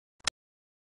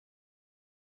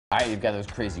All right, you've got those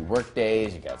crazy work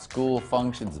days, you've got school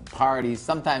functions and parties.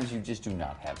 Sometimes you just do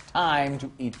not have time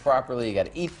to eat properly. You got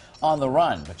to eat on the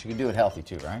run, but you can do it healthy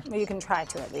too, right? Well, you can try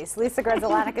to at least. Lisa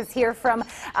Grzelanic is here from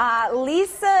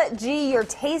Lisa G,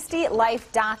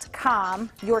 yourtastylife.com.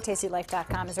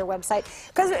 Yourtastylife.com is her website.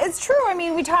 Because it's true, I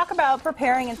mean, we talk about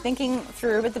preparing and thinking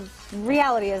through, but the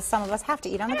reality is some of us have to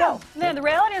eat on the go. Yeah, the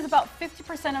reality is about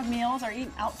 50% of meals are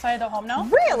eaten outside the home now.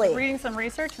 Really? Reading some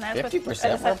research, and that's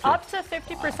 50%? what up to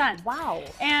 50%. Wow.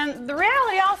 And the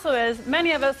reality also is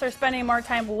many of us are spending more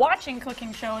time watching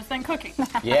cooking shows than cooking.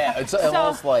 Yeah, it's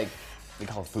almost like we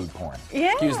call it food porn.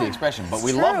 Yeah, excuse the expression, but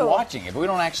we true. love watching it, but we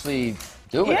don't actually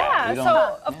do it. Yeah,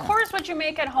 so of course what you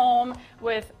make at home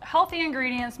with healthy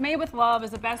ingredients made with love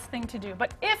is the best thing to do.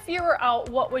 But if you were out,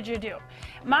 what would you do?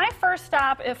 My first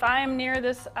stop, if I'm near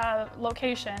this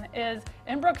location, is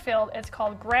in Brookfield. It's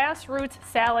called Grassroots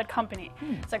Salad Company.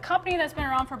 It's a company that's been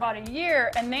around for about a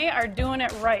year, and they are doing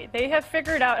it right. They have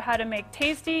figured out how to make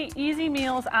tasty, easy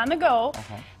meals on the go.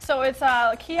 So it's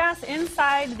a kiosk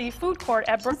inside the food court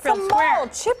at Brookfield Square.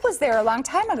 Chip was there a long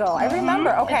time ago. I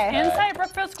remember. Okay. It's inside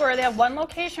Brookfield Square. They have one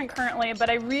location currently, but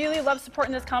I really love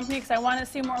supporting this company because I want to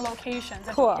see more locations.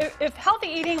 Cool. If healthy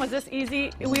eating was this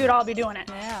easy, we would all be doing it.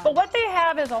 Yeah. But what they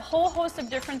have is a whole host of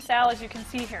different salads you can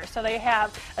see here. So they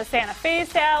have a Santa Fe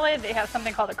salad, they have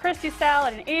something called a Christie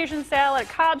salad, an Asian salad, a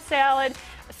Cobb salad,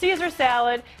 a Caesar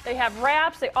salad. They have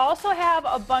wraps. They also have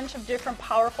a bunch of different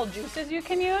powerful juices you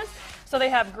can use. So they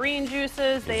have green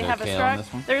juices, they have a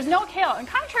There's no kale. And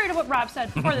contrary to what Rob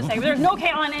said before the segment, there's no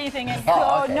kale in anything. No kale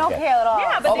at all.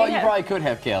 Yeah, but although you probably could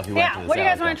have kale if you went to the what do you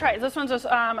guys salad want to try? This one's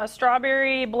a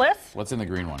strawberry bliss. What's in the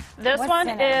green one? This one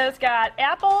is got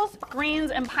apples,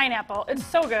 greens, and pineapple. It's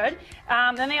so good.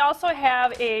 Then they also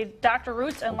have a Dr.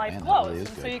 Roots and Life Glows. Really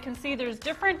so you can see there's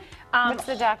different. What's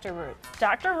the Dr. Roots?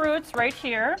 Dr. Roots right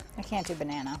here. I can't do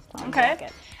banana. Okay.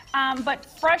 But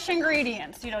fresh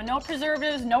ingredients, you know, no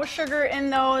preservatives, no sugar in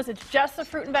those. It's just the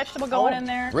fruit and vegetable going in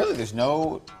there. Really? There's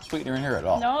no sweetener in here at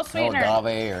all? No sweetener. No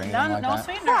agave or anything like that? No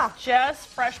sweetener. Just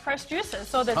fresh pressed juices.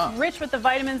 So that's rich with the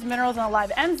vitamins, minerals, and the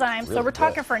live enzymes. So we're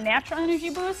talking for a natural energy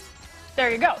boost. There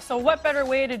you go. So what better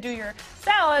way to do your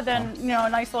salad than, you know, a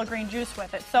nice little green juice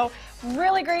with it. So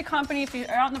really great company. If you're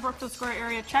out in the Brookfield Square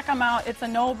area, check them out. It's a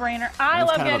no-brainer. I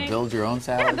love getting... build your own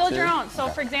salad? Yeah, build your own. So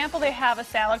for example, they have a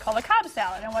salad called a Cobb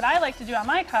salad. And what I like to do on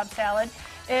my Cobb salad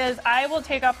is I will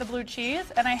take off the blue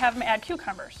cheese and I have them add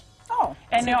cucumbers. Oh.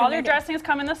 And all their dressings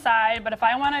come in the side, but if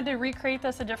I wanted to recreate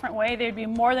this a different way, they'd be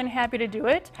more than happy to do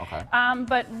it. Okay.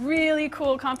 But really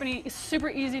cool company, super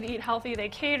easy to eat healthy. They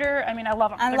cater. I mean, I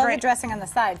love them. I love the dressing on the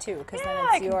side too, because then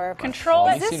it's your control.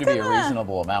 Well, these seem to be a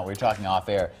reasonable amount. We were talking off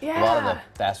air. Yeah. A lot of the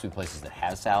fast food places that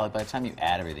have salad, by the time you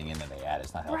add everything in that they add,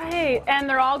 it's not healthy anymore. And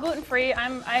they're all gluten-free.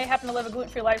 I happen to live a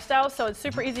gluten-free lifestyle, so it's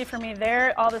super easy for me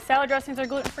there. All the salad dressings are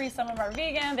gluten-free. Some of them are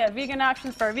vegan. They have vegan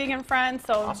options for our vegan friends,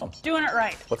 so doing it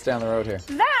right. What's down the road here?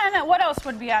 Then, what else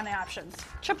would be on the options?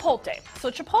 Chipotle.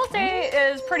 So Chipotle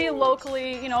is pretty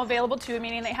locally, you know, available too,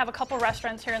 meaning they have a couple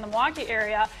restaurants here in the Milwaukee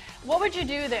area. What would you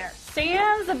do there?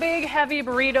 Sans a big, heavy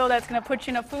burrito that's going to put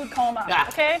you in a food coma,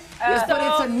 okay? Yes, but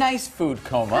it's a nice food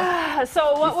coma.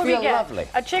 So what would we get? Lovely.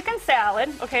 A chicken salad,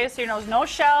 okay, so you know, there's no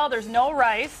shell, there's no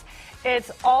rice.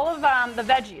 It's all of the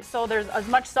veggies, so there's as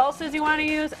much salsa as you want to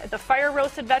use, the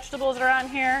fire-roasted vegetables are on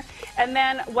here, and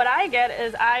then what I get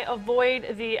is I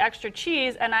avoid the extra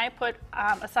cheese and I put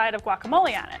a side of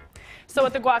guacamole on it. So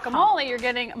with the guacamole, you're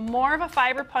getting more of a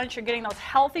fiber punch, you're getting those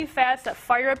healthy fats that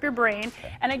fire up your brain,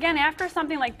 and again, after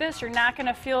something like this, you're not going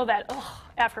to feel that, ugh,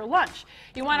 after lunch.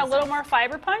 You want a little more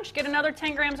fiber punch? Get another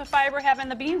 10 grams of fiber having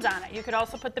the beans on it. You could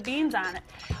also put the beans on it.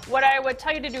 What I would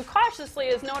tell you to do cautiously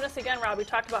is notice again, Rob, we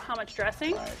talked about how much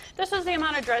dressing. This was the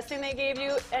amount of dressing they gave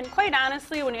you, and quite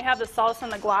honestly, when you have the salsa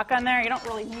and the guac on there, you don't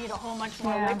really need a whole bunch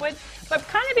more liquid. But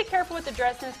kind of be careful with the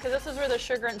dressings because this is where the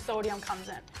sugar and sodium comes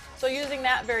in. So using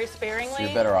that very sparingly. So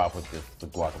you're better off with the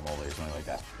guacamole or something like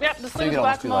that. Yep, the so you can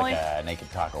almost do like a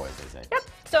naked taco, as they say. Yep.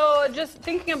 So just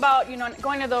thinking about, you know,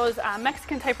 going to those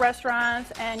Mexican type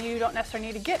restaurants, and you don't necessarily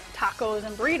need to get tacos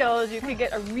and burritos. You could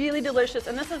get a really delicious,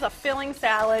 and this is a filling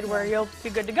salad where you'll be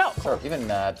good to go. Sure. Even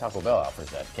Taco Bell offers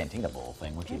that Cantina Bowl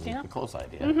thing, which is a close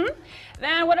idea.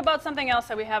 Then what about something else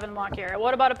that we have in the Milwaukee area?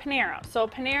 What about a Panera? So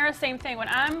Panera, same thing. When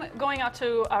I'm going out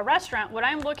to a restaurant, what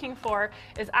I'm looking for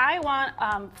is I want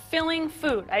filling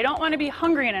food. I don't want to be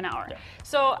hungry in an hour.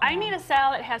 So I need a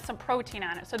salad that has some protein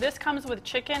on it. So this comes with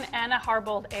chicken and a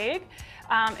hard-boiled egg.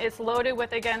 It's loaded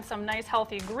with, again, some nice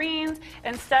healthy greens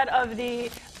instead of the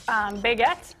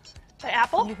baguette, the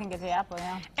apple. You can get the apple,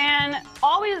 yeah. And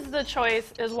always the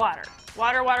choice is water.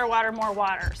 Water, water, water, more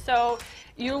water. So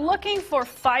you're looking for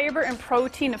fiber and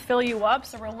protein to fill you up,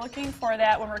 so we're looking for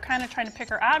that when we're kind of trying to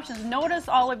pick our options. Notice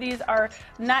all of these are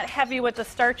not heavy with the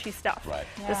starchy stuff. Right.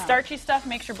 Yeah. The starchy stuff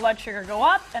makes your blood sugar go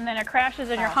up, and then it crashes,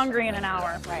 and you're hungry in an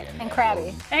hour. Right. And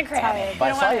crabby. And crabby.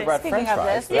 But I saw you brought Speaking French of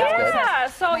fries. this, That's good. Yeah,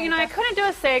 so I couldn't do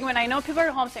a segment. I know people are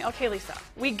at home saying, okay, Lisa,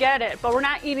 we get it, but we're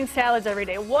not eating salads every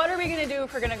day. What are we going to do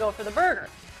if we're going to go for the burger?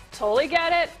 Totally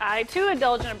get it. I too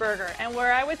indulge in a burger. And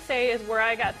where I would say is where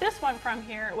I got this one from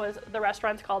here was the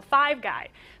restaurant's called Five Guy.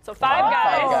 So Five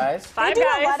Guys. They do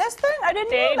a lettuce thing? I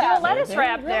didn't know that. They do a lettuce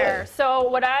wrap there. So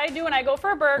what I do when I go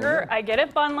for a burger, I get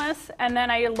it bunless, and then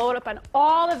I load up on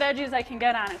all the veggies I can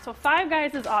get on it. So Five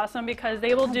Guys is awesome because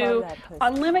they will do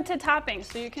unlimited toppings.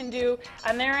 So you can do,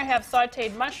 on there I have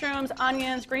sauteed mushrooms,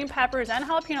 onions, green peppers, and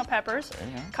jalapeno peppers.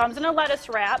 Comes in a lettuce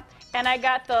wrap. And I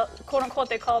got the, quote unquote,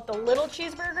 they call it the little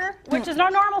cheeseburger, which is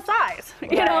not normal size,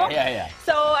 you know? Yeah.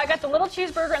 So I got the little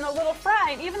cheeseburger and the little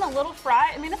fry, and even the little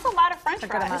fry, I mean, it's a lot of French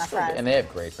fries. And they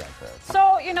have great French fries.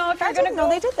 So, you know, if you're going to go,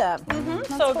 they did that.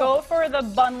 so go for the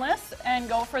bunless and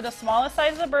go for the smallest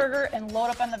size of the burger and load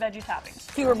up on the veggie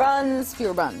toppings. Fewer buns,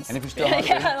 fewer buns. And if you're still hungry,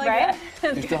 right?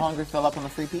 if you're still hungry, fill up on the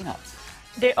free peanuts.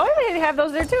 They have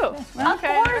those there too.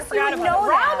 Okay, Of course, you would know that.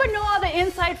 Rob would know all the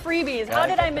inside freebies. How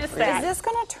did I miss that? Is this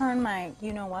going to turn my,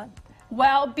 you know what?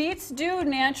 Well, beets do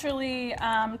naturally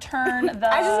turn the...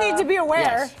 I just need to be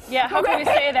aware. Yes. Yeah, how can we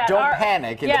say that? Don't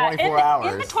panic in 24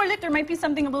 hours. In the toilet, there might be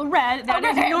something a little red. That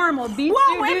is normal. Beets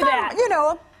do that. You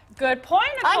know. Good point,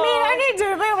 Nicole. I need to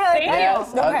be able to... Thank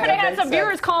Yes, you. okay, We're going to have some makes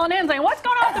viewers calling in saying, what's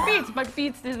going on with the beets? But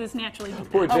beets do this naturally.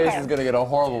 Poor Jason's going to get a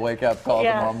horrible wake-up call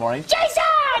tomorrow morning. Jason!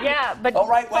 Yeah, but... Oh,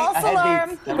 right, wait, False I had alarm.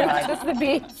 beets. Never mind. Just the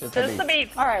beets. Just This is the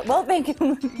beets. All right, well, thank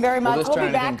you very much. Will this We'll turn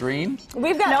be back. anything green?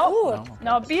 We've got... Nope. Ooh.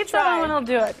 No, beets are the one that'll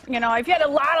do it. You know, if you had a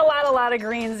lot of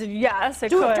greens, yes,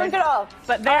 it could. Drink it all.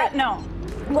 But that, no.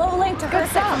 We'll link to her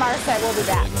site from our site. We'll be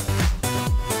back.